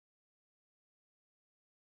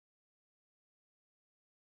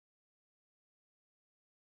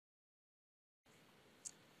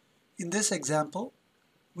In this example,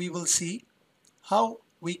 we will see how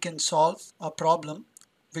we can solve a problem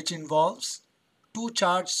which involves two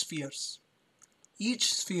charged spheres.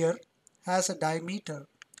 Each sphere has a diameter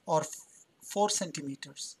of 4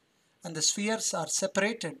 centimeters and the spheres are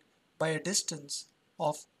separated by a distance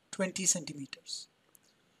of 20 centimeters.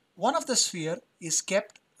 One of the sphere is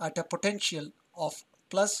kept at a potential of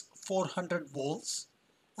plus 400 volts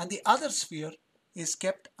and the other sphere is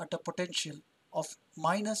kept at a potential of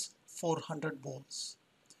minus 400 volts.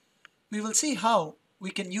 We will see how we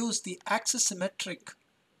can use the axisymmetric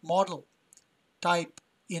model type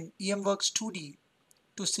in EMWorks 2D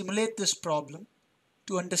to simulate this problem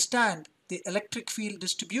to understand the electric field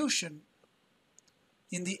distribution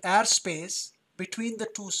in the airspace between the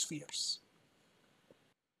two spheres.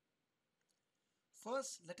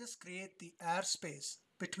 First, let us create the airspace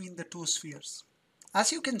between the two spheres.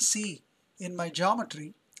 As you can see in my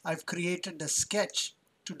geometry, I've created a sketch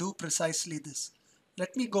to do precisely this.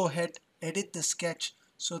 Let me go ahead, edit the sketch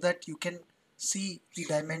so that you can see the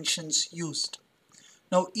dimensions used.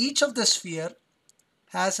 Now each of the sphere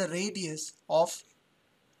has a radius of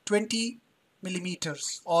 20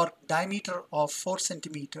 millimeters or diameter of 4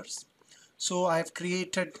 centimeters. So I have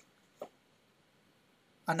created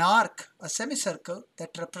an arc, a semicircle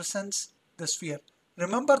that represents the sphere.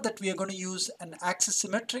 Remember that we are going to use an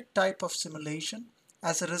axisymmetric type of simulation.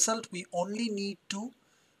 As a result, we only need to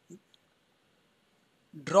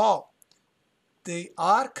draw the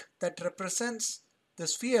arc that represents the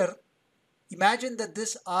sphere. Imagine that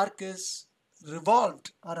this arc is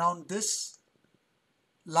revolved around this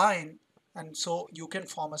line, and so you can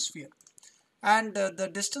form a sphere. And the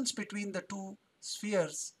distance between the two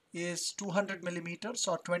spheres is 200 millimeters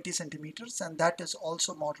or 20 centimeters, and that is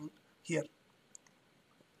also modeled here.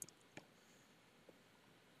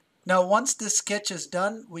 Now once this sketch is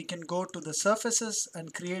done, we can go to the surfaces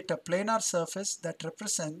and create a planar surface that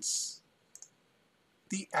represents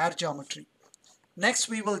the air geometry. Next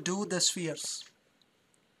we will do the spheres.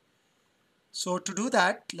 So to do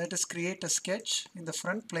that, let us create a sketch in the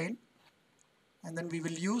front plane, and then we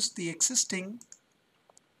will use the existing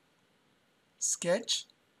sketch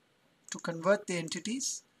to convert the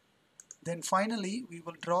entities. Then finally we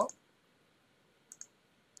will draw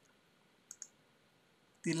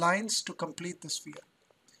the lines to complete the sphere.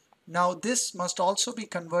 Now this must also be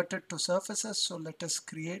converted to surfaces, so let us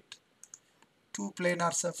create two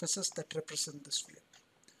planar surfaces that represent the sphere.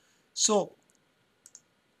 So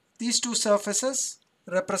these two surfaces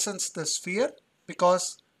represents the sphere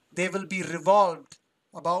because they will be revolved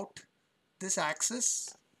about this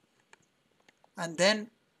axis, and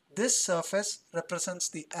then this surface represents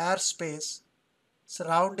the airspace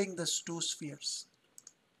surrounding the two spheres.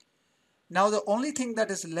 Now the only thing that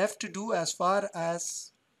is left to do as far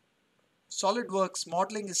as SolidWorks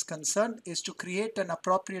modeling is concerned is to create an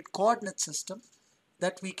appropriate coordinate system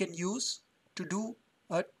that we can use to do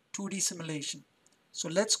a 2D simulation. So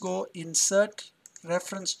let's go insert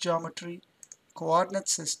reference geometry coordinate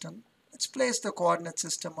system. Let's place the coordinate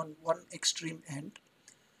system on one extreme end.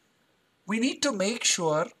 We need to make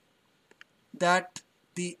sure that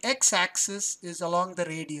the x-axis is along the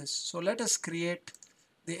radius. So let us create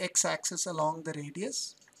the x-axis along the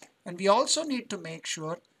radius, and we also need to make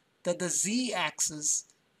sure that the z-axis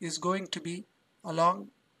is going to be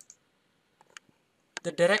along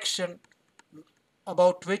the direction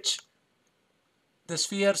about which the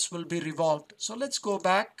spheres will be revolved. So let's go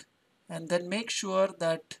back and then make sure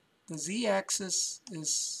that the z-axis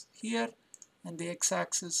is here and the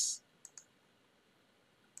x-axis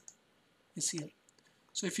is here.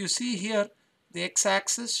 So if you see here, the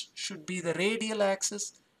x-axis should be the radial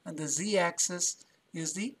axis and the z-axis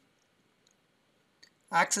is the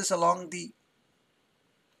axis along the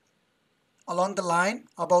line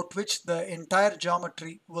about which the entire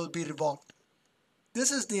geometry will be revolved. This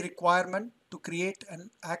is the requirement to create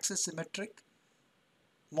an axisymmetric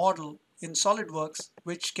model in SolidWorks,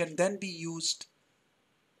 which can then be used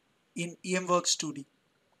in EMWorks 2D.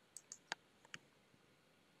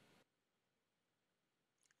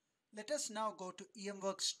 Let us now go to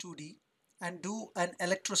EMWorks 2D and do an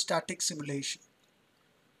electrostatic simulation.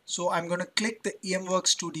 So I'm going to click the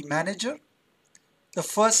EMWorks 2D Manager. The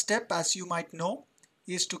first step, as you might know,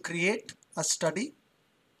 is to create a study.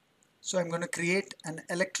 So I'm going to create an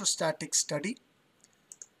electrostatic study.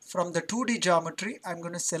 From the 2D geometry, I'm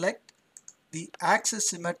going to select the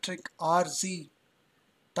axisymmetric RZ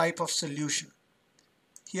type of solution.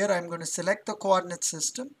 Here I'm going to select the coordinate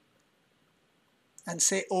system and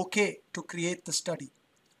say OK to create the study.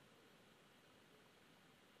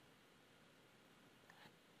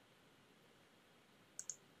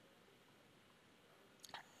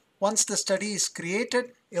 Once the study is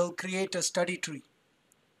created, it will create a study tree.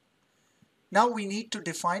 Now we need to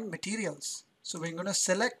define materials. So we're going to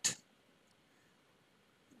select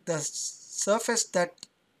the surface that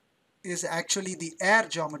is actually the air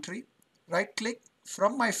geometry. Right click.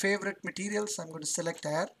 From my favorite materials, I'm going to select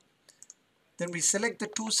air. Then we select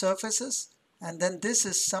the two surfaces, and then this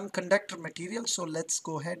is some conductor material. So let's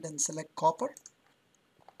go ahead and select copper.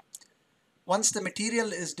 Once the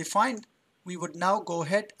material is defined, we would now go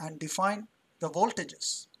ahead and define the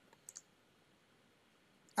voltages.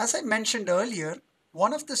 As I mentioned earlier,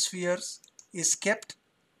 one of the spheres is kept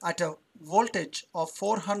at a voltage of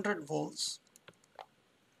 400 volts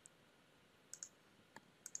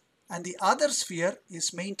and the other sphere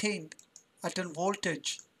is maintained at a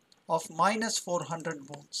voltage of minus 400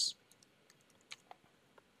 volts.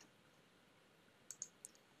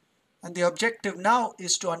 And the objective now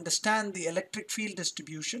is to understand the electric field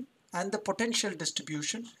distribution and the potential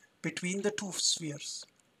distribution between the two spheres.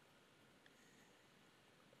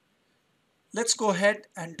 Let's go ahead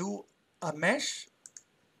and do a mesh.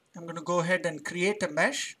 I'm going to go ahead and create a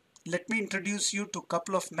mesh. Let me introduce you to a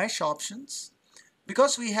couple of mesh options.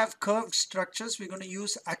 Because we have curved structures, we're going to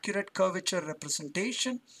use accurate curvature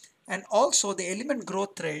representation, and also the element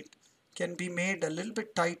growth rate can be made a little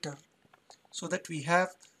bit tighter so that we have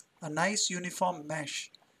a nice uniform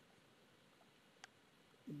mesh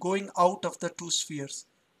going out of the two spheres.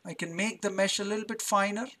 I can make the mesh a little bit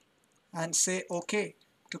finer and say OK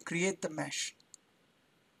to create the mesh.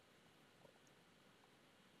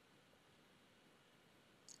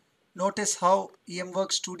 Notice how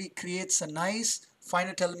EMWorks 2D creates a nice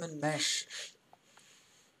finite element mesh.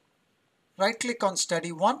 Right click on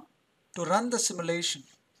study 1 to run the simulation.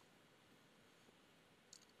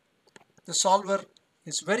 The solver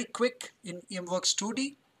is very quick in EMWorks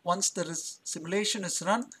 2D. Once the simulation is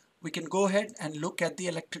run, we can go ahead and look at the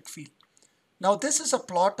electric field. Now this is a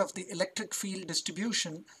plot of the electric field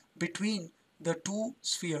distribution between the two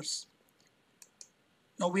spheres.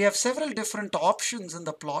 Now we have several different options in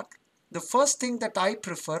the plot. The first thing that I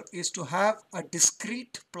prefer is to have a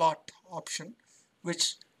discrete plot option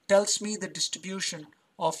which tells me the distribution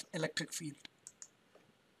of electric field.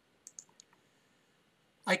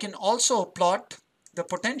 I can also plot the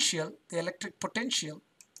potential, the electric potential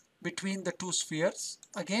between the two spheres.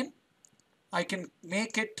 Again, I can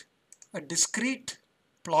make it a discrete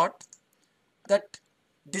plot that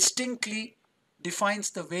distinctly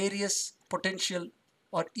defines the various potential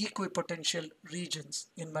or equipotential regions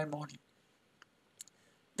in my model.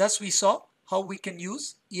 Thus we saw how we can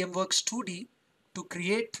use EMWorks 2D to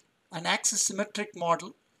create an axisymmetric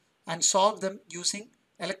model and solve them using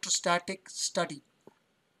electrostatic study.